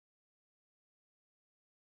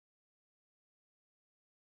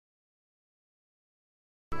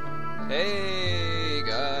Hey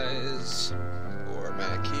guys,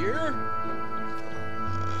 Bormac here.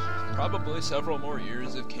 Probably several more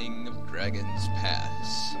years of King of Dragons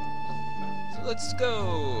pass. So let's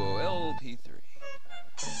go, LP3.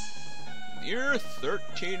 Year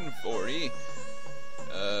 1340.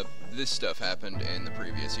 This stuff happened in the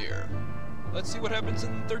previous year. Let's see what happens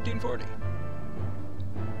in 1340.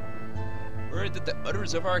 Worried that the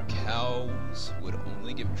udders of our cows would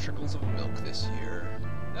only give trickles of milk this year.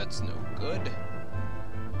 That's no good.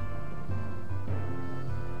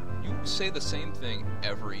 You say the same thing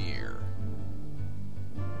every year.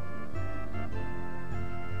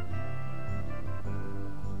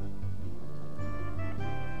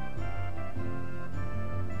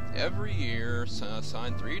 Every year,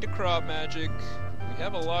 assign 3 to crop magic. We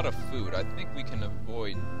have a lot of food. I think we can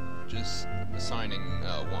avoid just assigning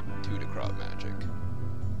 2 to crop magic.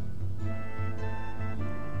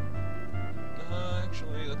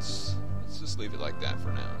 Actually, let's just leave it like that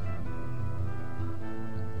for now.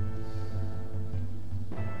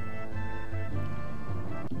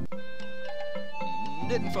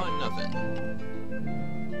 Didn't find nothing.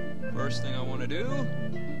 First thing I want to do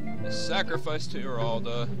is sacrifice to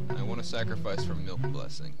Uralda. I want to sacrifice for Milk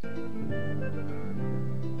Blessing.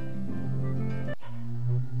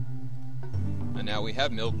 And now we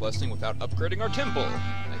have Milk Blessing without upgrading our temple.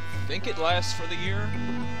 I think it lasts for the year.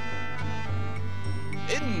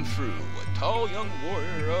 Infru, a tall young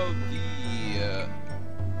warrior of the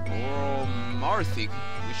Bormac,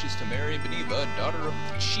 wishes to marry Beneva, daughter of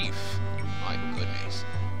the chief. My goodness.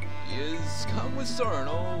 He has come with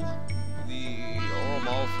Sarnal, the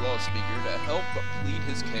Bormac law speaker, to help plead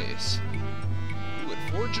his case. We would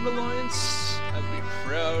forge an alliance. I would be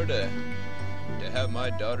proud to have my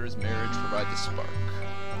daughter's marriage provide the spark.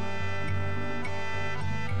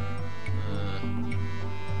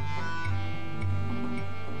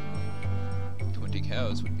 20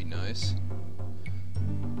 cows would be nice.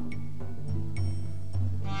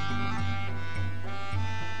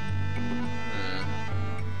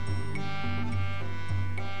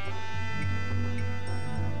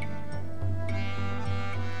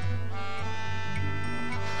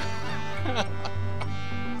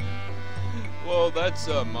 Well, that's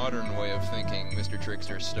a modern way of thinking, Mr.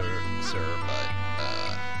 Trickster, sir, but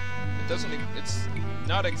it's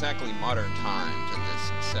not exactly modern times in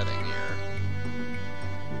this setting here.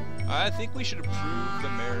 I think we should approve the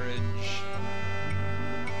marriage.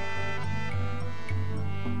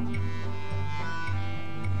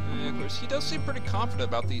 Of course, he does seem pretty confident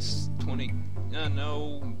about these 20...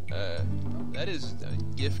 that is a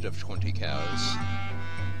gift of 20 cows.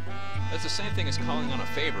 That's the same thing as calling on a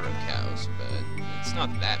favor of cows, but it's not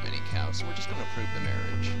that many cows, so we're just going to approve the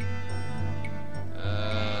marriage.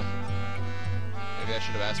 Maybe I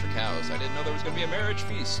should have asked for cows. I didn't know there was going to be a marriage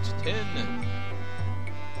feast. 10.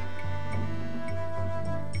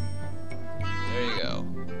 There you go.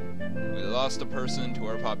 We lost a person to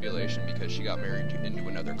our population because she got married into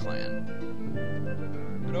another clan.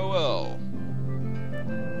 But oh well.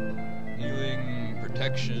 Healing,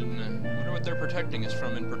 protection. I wonder what they're protecting us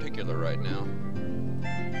from in particular right now.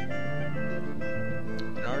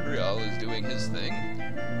 Bernardriel is doing his thing.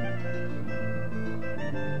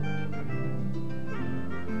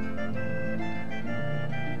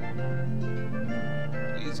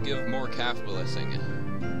 Please give more calf blessing.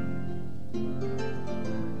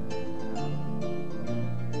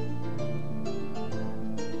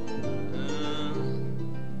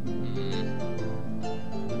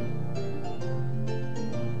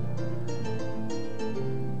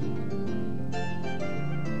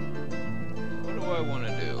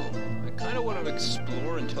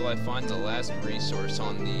 Explore until I find the last resource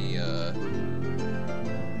on the,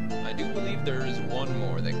 I do believe there is one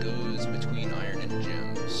more that goes between iron and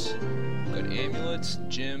gems. Got amulets,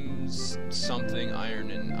 gems, something,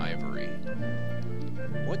 iron, and ivory.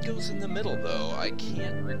 What goes in the middle, though? I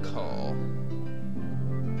can't recall.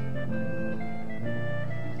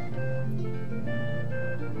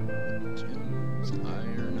 Gems,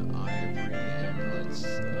 iron, ivory, amulets,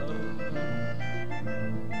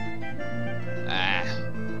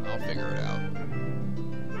 I'll figure it out.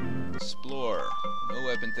 Explore. No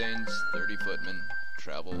weapon things. 30 footmen.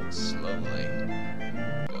 Travel slowly.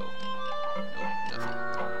 Go. Nope, nothing.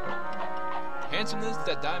 Handsomeness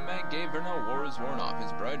that Dimag gave Vernal war is worn off.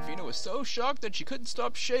 His bride Fina was so shocked that she couldn't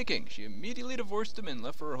stop shaking. She immediately divorced him and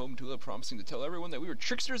left for her home Tula, promising to tell everyone that we were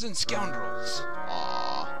tricksters and scoundrels.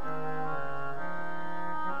 Aww.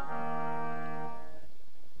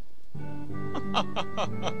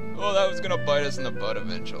 Well, that was gonna bite us in the butt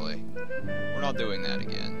eventually. We're not doing that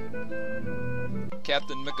again.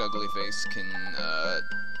 Captain McUglyface can,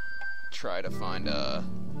 try to find a...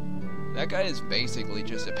 That guy is basically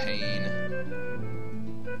just a pain.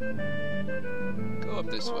 Go up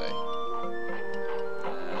this way.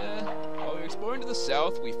 While we were exploring to the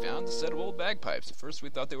south, we found a set of old bagpipes. At first we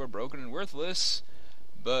thought they were broken and worthless,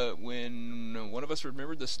 but when one of us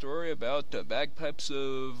remembered the story about bagpipes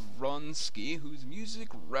of Ronsky, whose music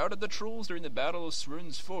routed the trolls during the Battle of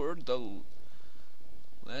Svrn's Ford, the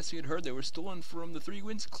last we had heard they were stolen from the Three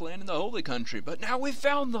Winds clan in the Holy Country, but now we've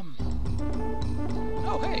found them!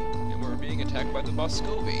 Oh, hey, and we're being attacked by the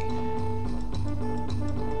Boscovi.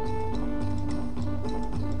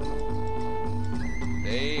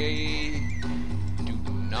 They do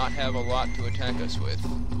not have a lot to attack us with.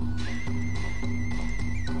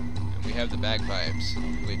 And we have the bagpipes,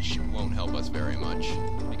 which won't help us very much,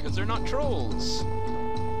 because they're not trolls.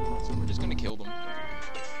 So we're just gonna kill them.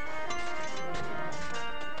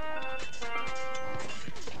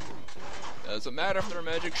 Doesn't matter if their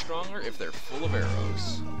magic's stronger, if they're full of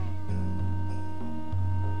arrows.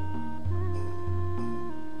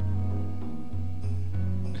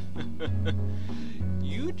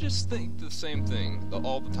 You just think the same thing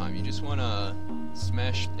all the time. You just want to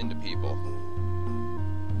smash into people.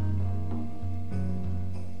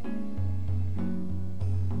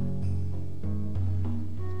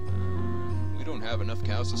 We don't have enough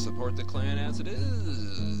cows to support the clan as it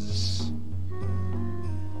is.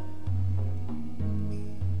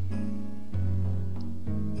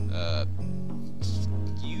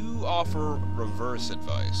 You offer reverse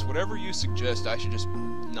advice. Whatever you suggest, I should just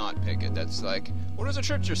not pick it. That's like, what does the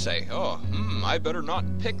church say? Oh, I better not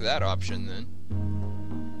pick that option then.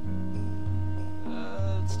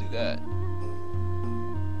 Let's do that.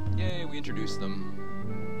 Yay, we introduced them.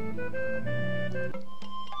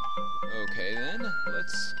 Okay then,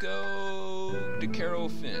 let's go to Carol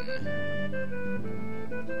Finn.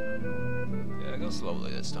 Yeah, go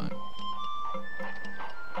slowly this time.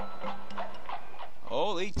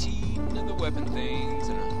 All 18 of the weapon things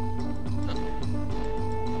and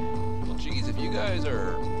well, geez, if you guys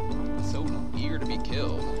are so eager to be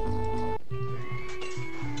killed. Ooh,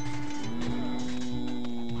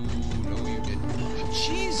 no you didn't.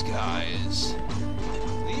 Jeez, guys.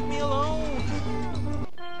 Leave me alone.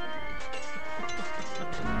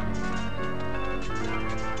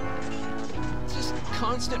 Just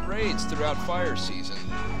constant raids throughout fire season.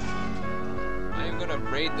 I'm gonna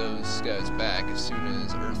raid those guys back as soon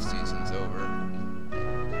as Earth season's over.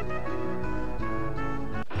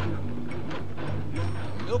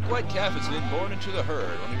 A milk white calf has been born into the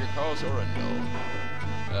herd, one of your Carls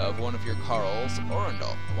Orendal. One of your Carls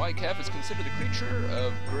Orendal. A white calf is considered a creature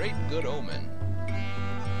of great good omen.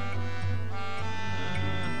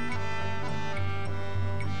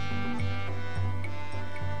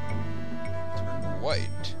 Turn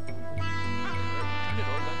white.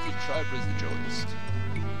 Tribe is rejoiced.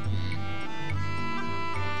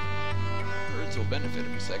 Herds will benefit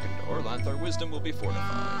if a second to Orlanth, our wisdom will be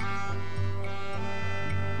fortified.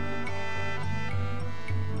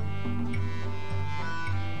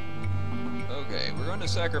 Okay, we're going to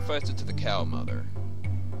sacrifice it to the cow mother.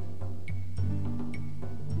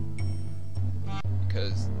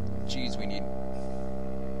 Because, geez, we need...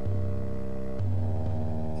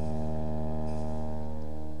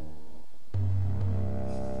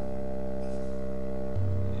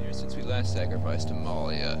 Last sacrifice to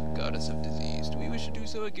Malia, goddess of disease. Do we wish to do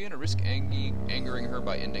so again or risk angering her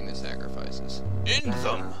by ending the sacrifices? End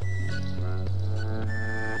them!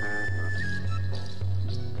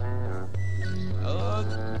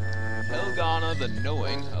 Helgana the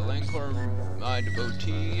Knowing, a Lancor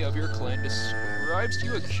devotee of your clan, describes to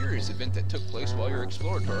you a curious event that took place while your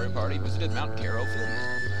exploratory party visited Mount Carol Finn.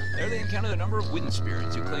 There they encountered a number of wind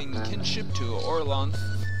spirits who claimed kinship to Orlanth,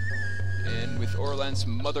 and with Orlanth's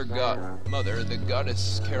mother, the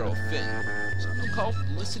goddess Carol Finn. Some of them called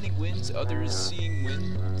listening winds, others seeing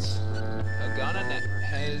winds. Helgana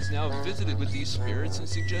has now visited with these spirits and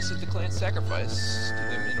suggested the clan sacrifice to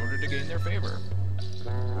them in order to gain their favor.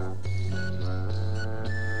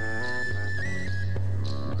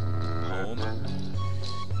 Home?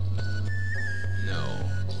 No.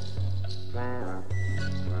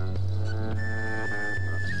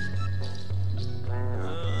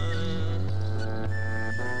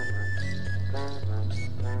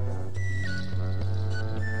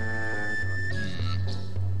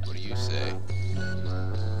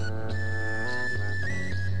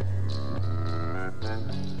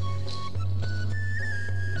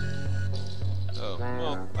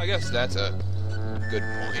 I guess that's a good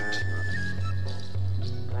point.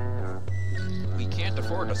 We can't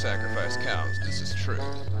afford to sacrifice cows, this is true.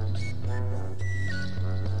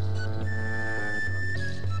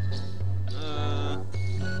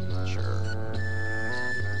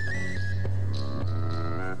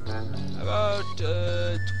 20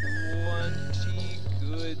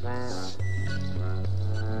 goods.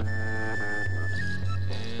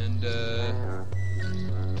 And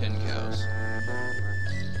 10 cows.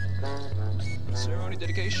 Ceremony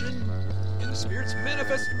dedication. And the spirits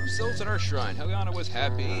manifested themselves at our shrine. Helgiana was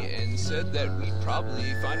happy and said that we'd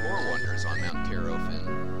probably find more wonders on Mount Carofin.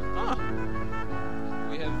 Huh.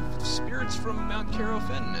 We have spirits from Mount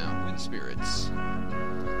Carofin now. Wind spirits.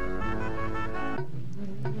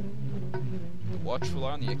 Watchful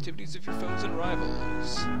on the activities of your foes and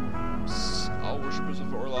rivals. All worshippers of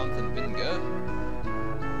Orlanth and Vinga.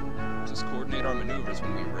 Just coordinate our maneuvers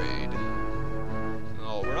when we raid.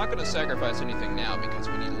 Oh, we're not going to sacrifice anything now because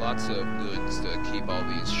we need lots of goods to keep all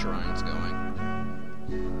these shrines going.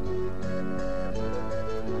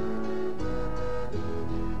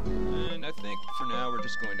 And I think for now we're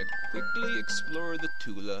just going to quickly explore the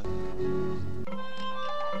Tula.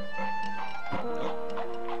 Nope.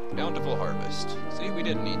 Bountiful harvest. See, we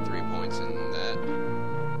didn't need 3 points in that.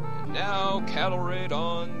 And now, cattle raid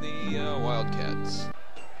on the Wildcats.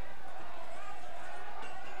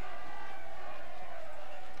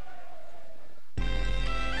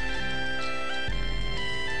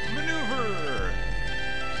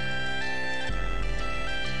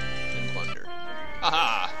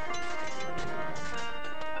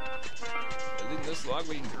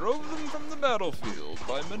 We drove them from the battlefield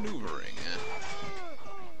by maneuvering.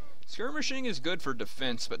 Skirmishing is good for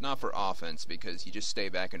defense, but not for offense, because you just stay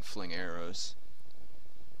back and fling arrows.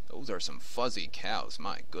 Those are some fuzzy cows,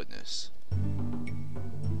 my goodness.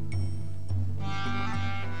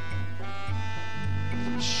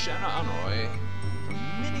 Shanna Anroy, from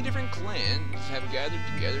many different clans, have gathered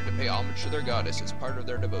together to pay homage to their goddess as part of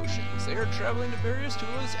their devotions. They are traveling to various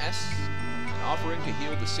Tulas offering to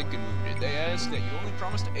heal the sick and wounded. They ask that you only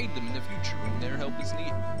promise to aid them in the future when their help is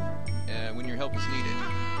needed. When your help is needed.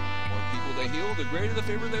 The more people they heal, the greater the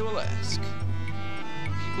favor they will ask.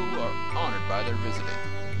 People are honored by their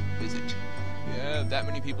visit. Yeah, that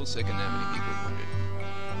many people sick and that many people wounded.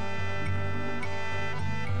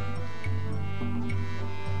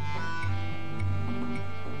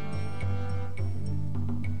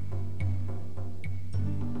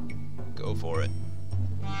 Go for it.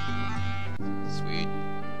 Sweet.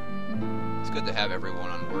 It's good to have everyone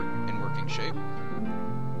in working shape.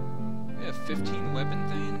 We have 15 weapon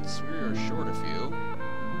thanes. We are short a few.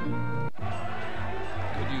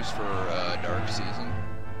 Good use for dark season.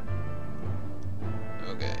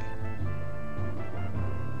 Okay.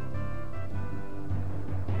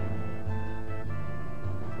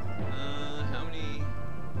 How many?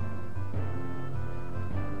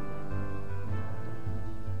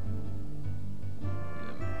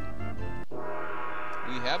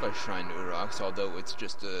 We have a shrine to Urox, although it's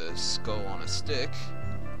just a skull on a stick.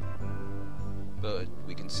 But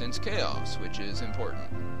we can sense chaos, which is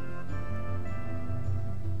important.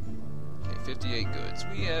 Okay, 58 goods.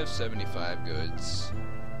 We have 75 goods.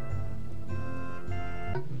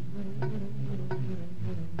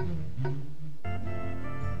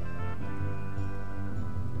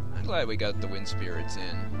 I'm glad we got the wind spirits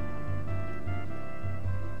in.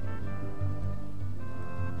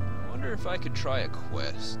 I wonder if I could try a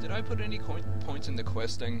quest. Did I put any points into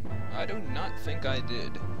questing? I do not think I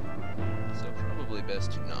did. So probably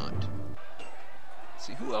best to not. Let's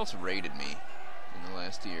see, who else raided me in the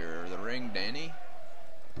last year? The Ring Danny?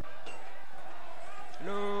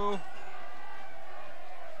 Hello?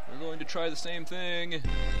 We're going to try the same thing.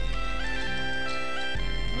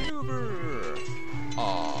 Maneuver!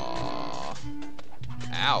 Aww.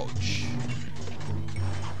 Ouch.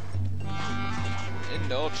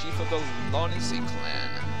 Indal, chief of the Launisi clan.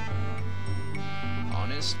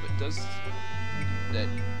 Honest, but does that...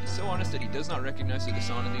 so honest that he does not recognize the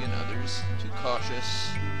dishonesty in others. Too cautious.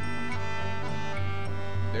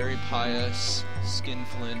 Very pious.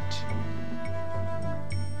 Skinflint.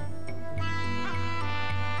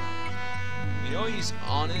 We know he's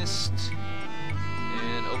honest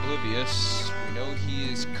and oblivious. We know he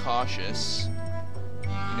is cautious. We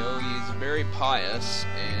know he's very pious,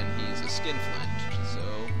 and he's a skinflint. So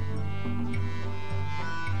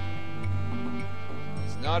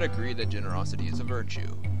let's not agree that generosity is a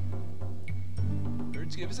virtue.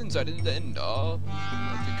 Give us insight into the Indal,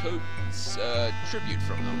 like the code's tribute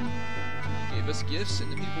from them. They gave us gifts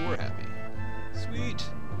and the people were happy. Sweet.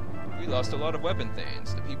 We lost a lot of weapon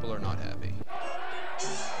thanes. The people are not happy.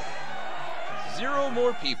 0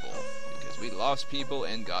 more people, because we lost people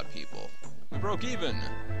and got people. We broke even.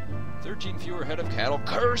 13 fewer head of cattle.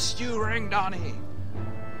 Curse you, Rangdani!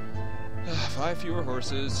 5 fewer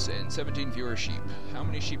horses and 17 fewer sheep. How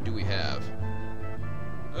many sheep do we have?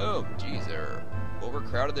 Oh, geezer.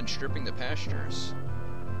 Overcrowded and stripping the pastures.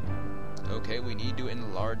 Okay, we need to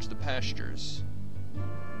enlarge the pastures.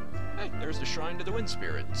 Hey, there's the shrine to the wind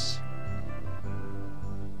spirits.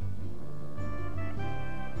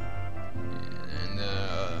 And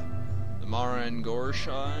the Mara and Gore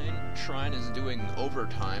shrine is doing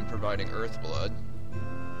overtime, providing earth blood.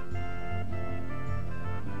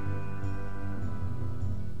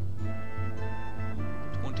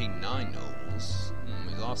 $29 nobles.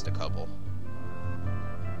 We lost a couple.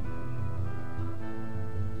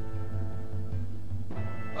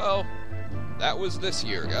 Well, that was this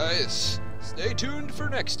year, guys. Stay tuned for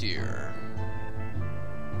next year.